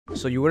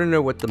So you want to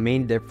know what the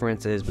main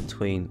difference is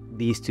between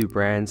these two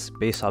brands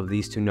based off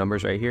these two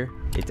numbers right here?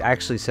 It's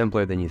actually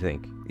simpler than you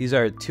think. These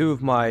are two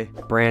of my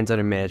brands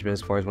under management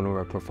as far as one of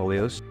our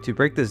portfolios. To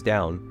break this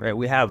down, right,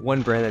 we have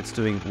one brand that's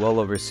doing well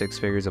over 6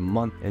 figures a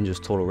month in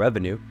just total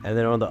revenue. And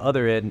then on the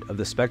other end of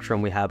the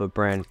spectrum, we have a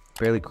brand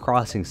barely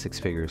crossing 6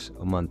 figures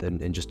a month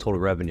in just total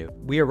revenue.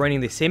 We are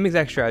running the same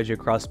exact strategy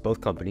across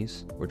both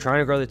companies. We're trying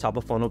to grow the top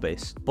of funnel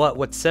base. But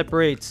what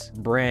separates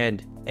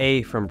brand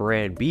A from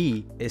brand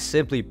B is,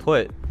 simply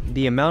put,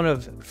 the amount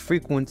of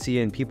frequency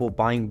and people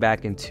buying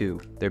back into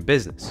their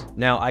business.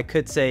 Now, I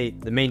could say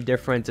the main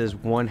difference is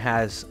one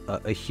has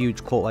a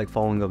huge cult-like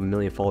following of 1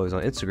 million followers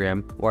on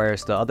Instagram,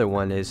 whereas the other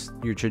one is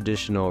your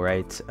traditional,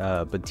 right,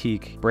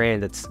 boutique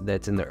brand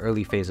that's in the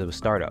early phase of a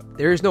startup.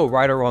 There is no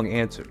right or wrong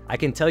answer. I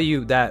can tell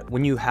you that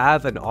when you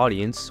have an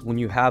audience, when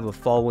you have a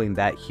following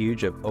that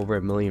huge of over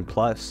 1 million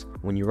plus,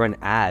 when you run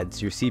ads,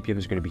 your CPM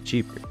is going to be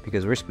cheaper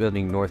because we're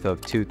spending north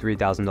of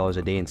 $2,000–3,000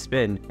 a day in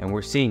spend, and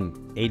we're seeing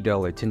 $8,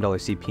 $10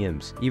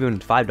 CPMs, even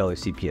 $5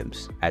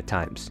 CPMs at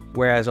times.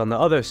 Whereas on the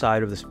other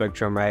side of the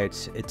spectrum,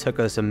 right, it took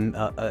us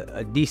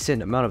a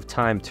decent amount of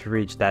time to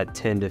reach that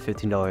 $10 to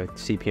 $15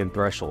 CPM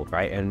threshold,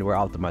 right? And we're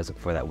optimizing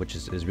for that, which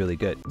is really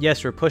good.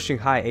 Yes, we're pushing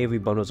high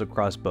AOV bundles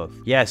across both.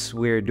 Yes,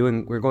 we're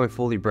going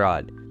fully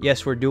broad.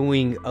 Yes, we're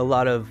doing a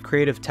lot of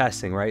creative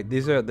testing, right?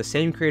 These are the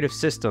same creative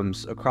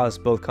systems across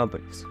both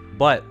companies.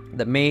 But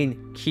the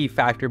main key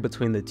factor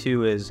between the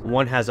two is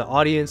one has an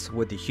audience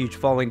with a huge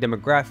following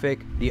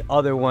demographic. The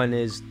other one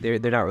is they're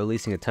not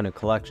releasing a ton of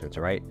collections,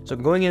 right? So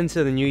going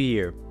into the new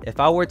year, if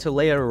I were to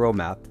lay out a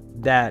roadmap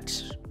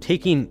that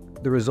taking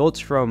the results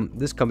from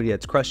this company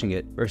that's crushing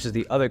it versus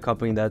the other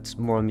company that's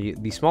more on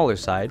the smaller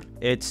side,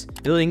 it's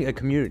building a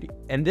community.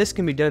 And this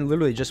can be done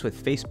literally just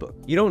with Facebook.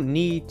 You don't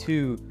need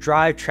to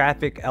drive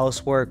traffic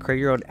elsewhere, create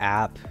your own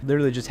app.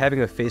 Literally just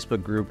having a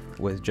Facebook group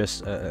with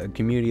just a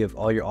community of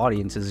all your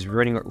audiences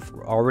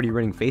already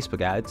running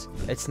Facebook ads.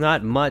 It's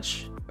not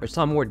much, or it's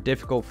not more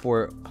difficult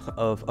for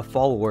a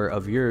follower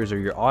of yours or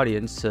your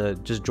audience to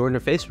just join a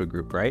Facebook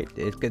group, right?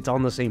 It's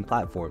on the same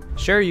platform.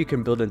 Sure, you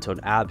can build into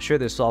an app. Sure,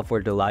 there's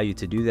software to allow you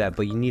to do that,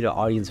 but you need an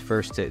audience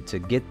first to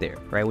get there,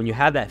 right? When you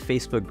have that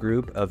Facebook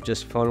group of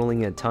just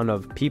funneling a ton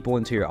of people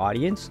into your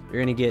audience,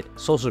 you're gonna get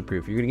social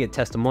proof, you're gonna get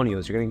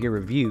testimonials, you're gonna get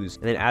reviews.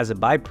 And then as a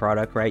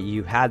byproduct, right,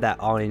 you have that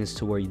audience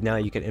to where now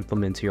you can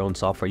implement your own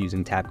software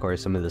using Tapcore or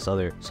some of this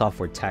other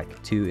software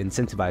tech to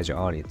incentivize your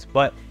audience.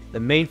 But the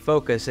main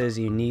focus is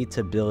you need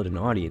to build an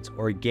audience.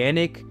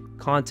 Organic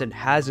content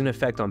has an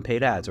effect on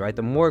paid ads, right?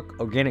 The more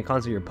organic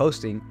content you're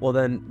posting, well,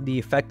 then the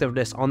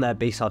effectiveness on that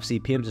based off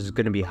CPMs is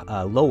going to be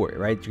lower,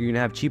 right? You're going to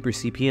have cheaper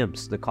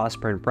CPMs, the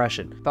cost per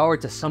impression. If I were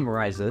to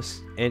summarize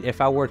this, and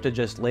if I were to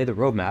just lay the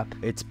roadmap,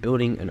 it's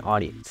building an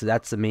audience. So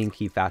that's the main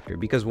key factor,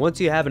 because once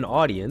you have an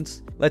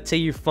audience, let's say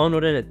you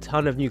funneled in a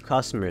ton of new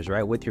customers,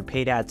 right, with your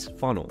paid ads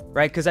funnel,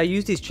 right? Because I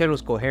use these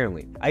channels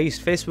coherently. I use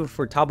Facebook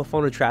for top of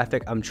funnel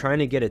traffic. I'm trying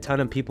to get a ton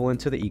of people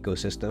into the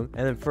ecosystem.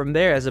 And then from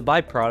there, as a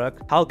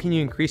byproduct, how can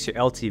you increase your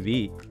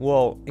LTV?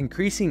 Well,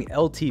 increasing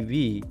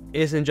LTV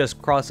isn't just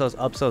cross-sells,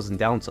 upsells, and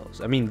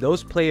downsells. I mean,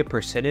 those play a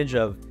percentage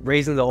of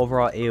raising the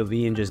overall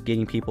AOV and just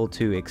getting people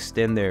to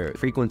extend their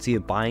frequency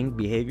of buying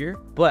behavior.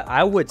 But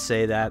I would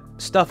say that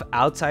stuff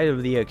outside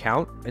of the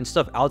account and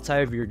stuff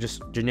outside of your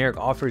just generic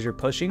offers you're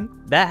pushing,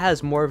 that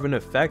has more of an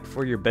effect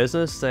for your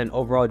business than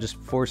overall just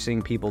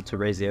forcing people to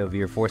raise the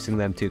AOV or forcing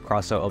them to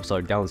cross-sell, upsell,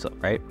 or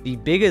downsell, right? The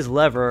biggest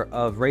lever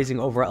of raising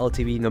overall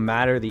LTV, no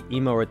matter the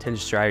email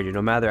retention strategy,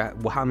 no matter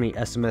how many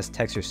SMS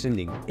texts you're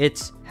sending,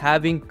 it's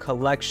having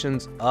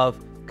collections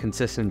of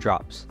consistent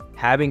drops.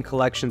 Having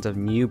collections of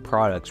new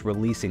products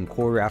releasing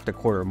quarter after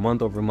quarter,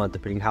 month over month,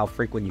 depending how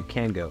frequent you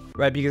can go,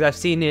 right? Because I've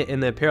seen it in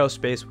the apparel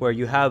space where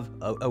you have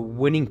a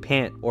winning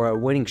pant or a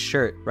winning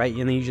shirt, right?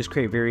 And then you just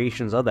create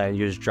variations of that and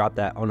you just drop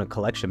that on a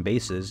collection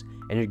basis.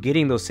 And you're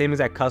getting those same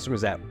exact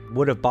customers that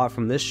would have bought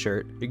from this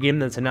shirt. You're getting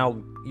them to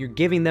now, you're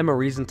giving them a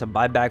reason to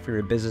buy back from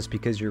your business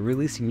because you're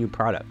releasing new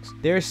products.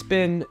 There's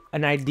been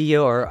an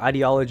idea or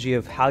ideology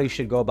of how you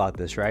should go about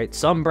this, right?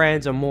 Some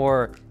brands are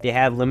more, they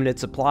have limited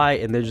supply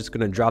and they're just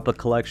gonna drop a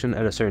collection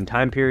at a certain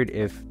time period.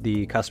 If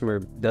the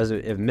customer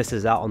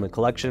misses out on the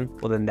collection,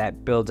 well, then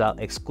that builds out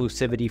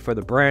exclusivity for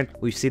the brand.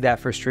 We see that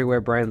for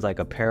streetwear brands like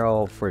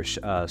apparel, for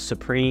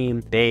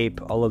Supreme,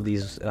 Bape, all of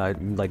these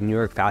like New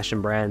York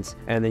fashion brands.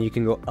 And then you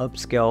can go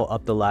upscale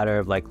up the ladder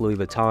of like Louis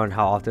Vuitton.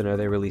 How often are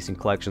they releasing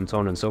collections, so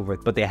on and so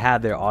forth, but they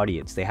have their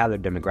audience, they have their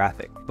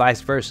demographic.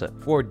 Vice versa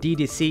for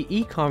D2C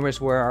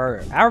e-commerce, where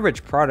our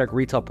average product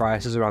retail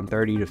price is around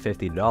 $30 to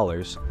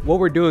 $50. What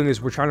we're doing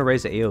is we're trying to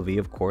raise the AOV,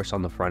 of course,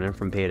 on the front end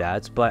from paid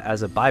ads, but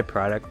as a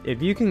byproduct,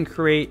 if you can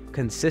create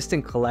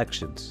consistent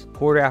collections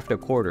quarter after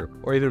quarter,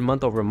 or even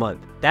month over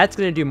month, that's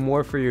going to do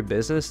more for your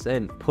business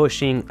than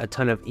pushing a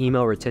ton of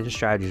email retention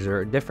strategies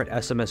or different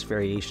SMS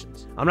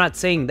variations. I'm not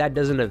saying that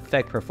doesn't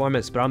affect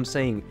performance, but I'm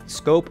saying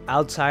scope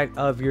outside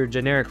of your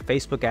generic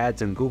Facebook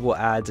ads and Google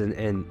ads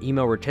and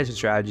email retention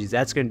strategies.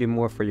 That's going to do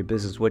more for your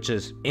business, which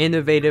is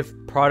innovative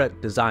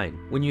product design.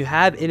 When you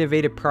have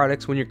innovative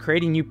products, when you're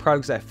creating new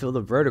products that fill the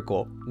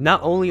vertical,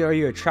 not only are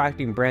you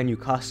attracting brand new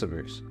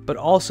customers, but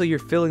also you're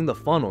filling the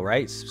funnel,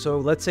 right? So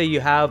let's say you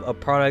have a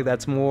product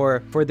that's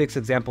more, for this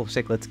example's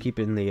sake, let's keep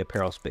it in the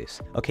apparel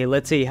space. Okay,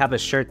 let's say you have a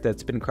shirt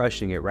that's been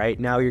crushing it, right?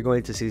 Now you're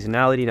going to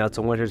seasonality, now it's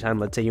a winter time.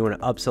 Let's say you want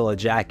to upsell a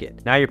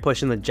jacket. Now you're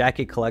pushing the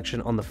jacket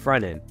collection on the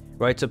front end,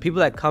 right? So people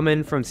that come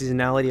in from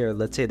seasonality, or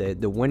let's say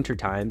the winter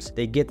times,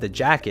 they get the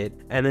jacket,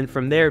 and then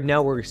from there,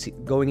 now we're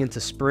going into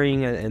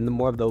spring and the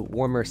more of the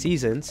warmer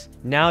seasons.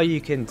 Now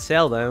you can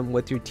sell them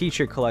with your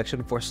t-shirt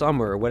collection for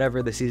summer or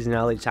whatever the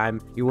seasonality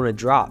time you want to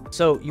drop.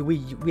 So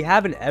we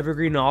have an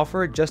evergreen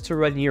offer just to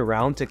run year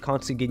round to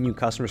constantly get new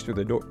customers through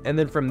the door. And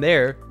then from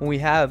there, when we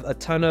have a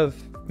ton of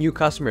new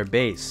customer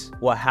base,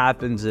 what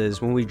happens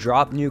is when we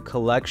drop new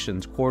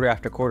collections quarter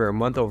after quarter or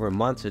month over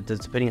month,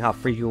 depending how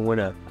frequent we want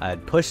to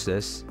push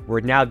this, we're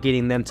now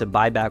getting them to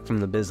buy back from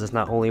the business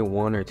not only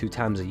 1 or 2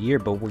 times a year,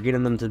 but we're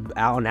getting them to,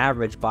 on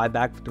average, buy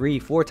back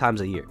 3-4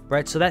 times a year,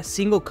 right? So that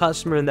single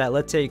customer that,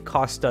 let's say,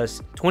 cost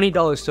us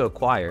 $20 to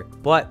acquire,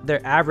 but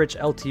their average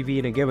LTV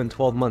in a given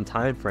 12-month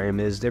time frame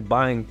is they're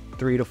buying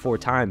 3 to 4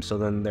 times. So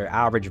then their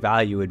average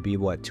value would be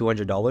what,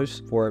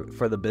 $200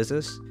 for the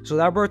business. So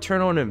that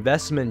return on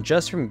investment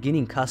just from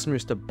getting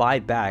customers to buy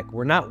back,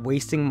 we're not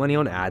wasting money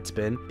on ad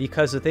spend,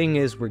 because the thing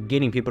is we're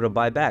getting people to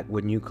buy back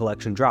when new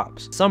collection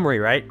drops. Summary,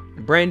 right?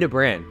 Brand to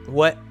brand,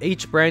 what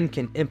each brand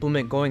can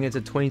implement going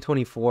into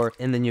 2024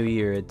 in the new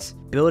year, it's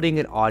building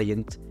an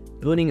audience,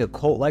 building a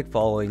cult-like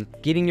following,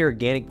 getting your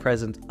organic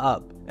presence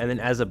up, and then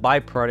as a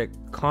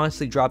byproduct,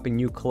 constantly dropping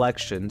new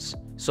collections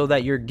so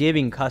that you're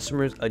giving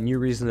customers a new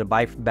reason to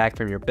buy back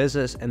from your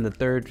business. And the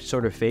third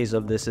sort of phase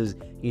of this is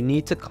you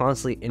need to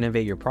constantly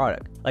innovate your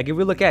product. Like if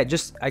we look at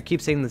I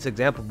keep saying this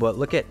example, but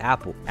look at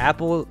Apple.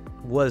 Apple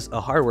was a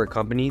hardware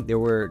company. They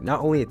were not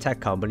only a tech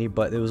company,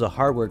 but it was a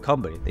hardware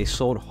company. They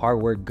sold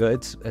hardware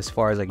goods, as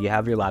far as like you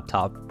have your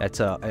laptop,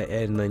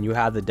 and then you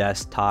have the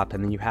desktop,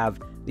 and then you have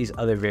these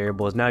other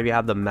variables. Now you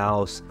have the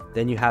mouse,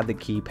 then you have the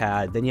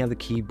keypad, then you have the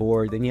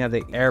keyboard, then you have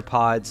the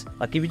AirPods.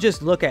 Like if you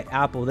just look at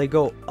Apple, they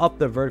go up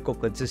the vertical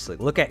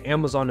consistently. Look at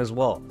Amazon as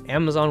well.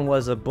 Amazon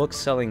was a book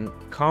selling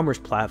commerce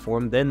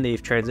platform, then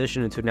they've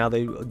transitioned into, now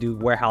they do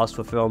warehouse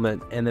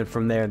fulfillment, and then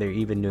from there they're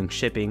even doing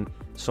shipping,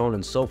 so on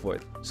and so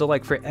forth. So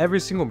like for every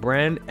single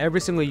brand,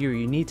 every single year,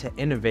 you need to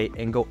innovate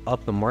and go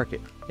up the market.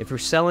 If you're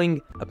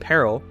selling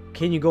apparel,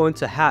 can you go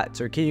into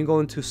hats, or can you go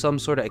into some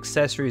sort of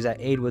accessories that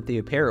aid with the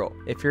apparel?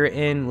 If you're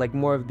in like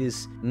more of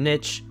this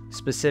niche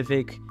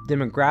specific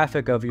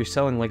demographic of you're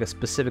selling like a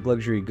specific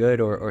luxury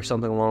good or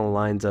something along the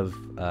lines of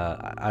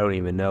I don't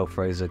even know,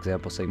 for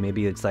example, say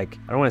maybe it's like,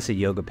 I don't want to say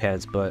yoga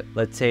pants, but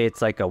let's say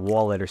it's like a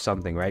wallet or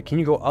something, right? Can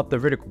you go up the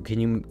vertical? Can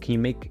you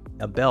make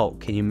a belt?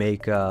 Can you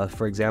make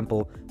for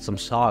example some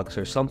socks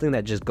or something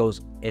that just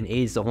goes and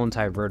aids the whole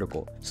entire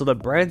vertical? So the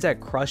brands that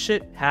crush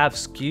it have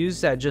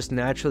SKUs that just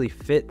naturally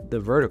fit the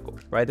vertical,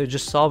 right? They're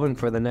just solving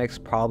for the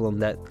next problem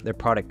that their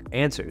product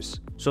answers.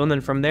 So and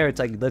then from there, it's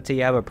like, let's say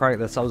you have a product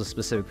that solves a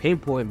specific pain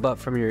point, but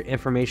from your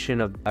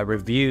information of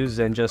reviews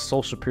and just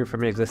social proof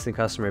from your existing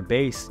customer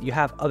base, you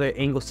have other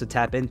angles to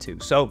tap into.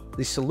 So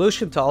the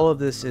solution to all of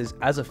this is,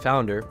 as a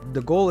founder,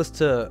 the goal is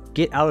to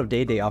get out of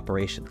day-to-day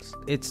operations.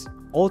 It's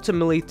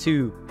ultimately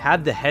to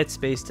have the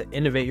headspace to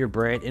innovate your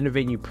brand,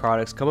 innovate new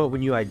products, come up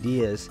with new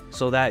ideas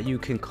so that you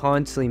can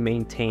constantly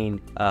maintain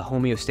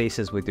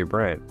homeostasis with your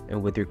brand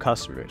and with your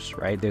customers,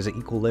 right? There's an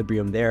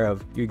equilibrium there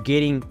of you're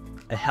getting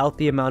a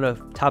healthy amount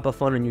of top of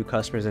funnel new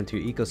customers into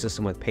your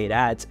ecosystem with paid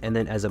ads, and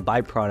then as a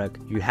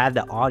byproduct, you have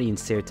the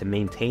audience there to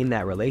maintain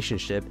that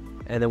relationship.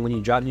 And then when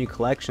you drop new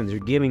collections, you're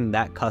giving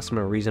that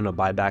customer a reason to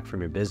buy back from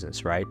your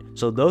business, right?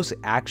 So those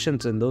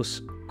actions and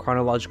those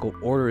chronological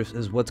orders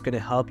is what's going to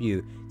help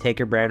you take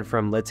your brand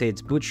from, let's say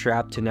it's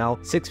bootstrapped, to now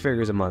 6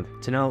 figures a month,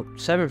 to now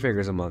 7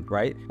 figures a month,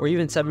 right? Or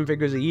even 7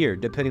 figures a year,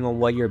 depending on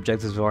what your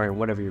objectives are and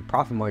whatever your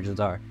profit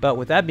margins are. But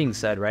with that being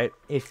said, right,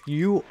 if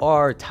you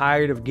are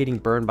tired of getting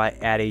burned by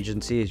ad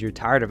agencies, you're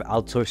tired of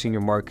outsourcing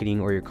your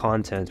marketing or your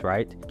content,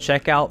 right,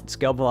 check out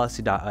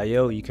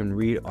scalevelocity.io. You can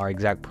read our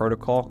exact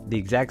protocol, the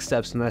exact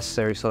steps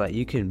necessary so that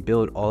you can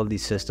build all of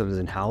these systems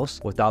in-house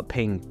without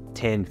paying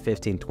 10,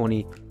 15,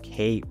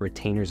 20K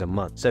retainers a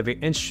month. So if you're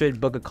interested,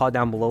 book a call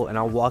down below and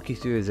I'll walk you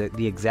through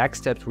the exact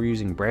steps we're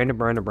using brand to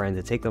brand to brand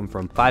to take them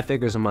from 5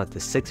 figures a month to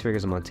 6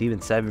 figures a month to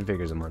even 7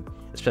 figures a month,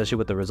 especially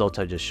with the results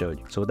I just showed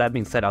you. So with that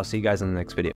being said, I'll see you guys in the next video.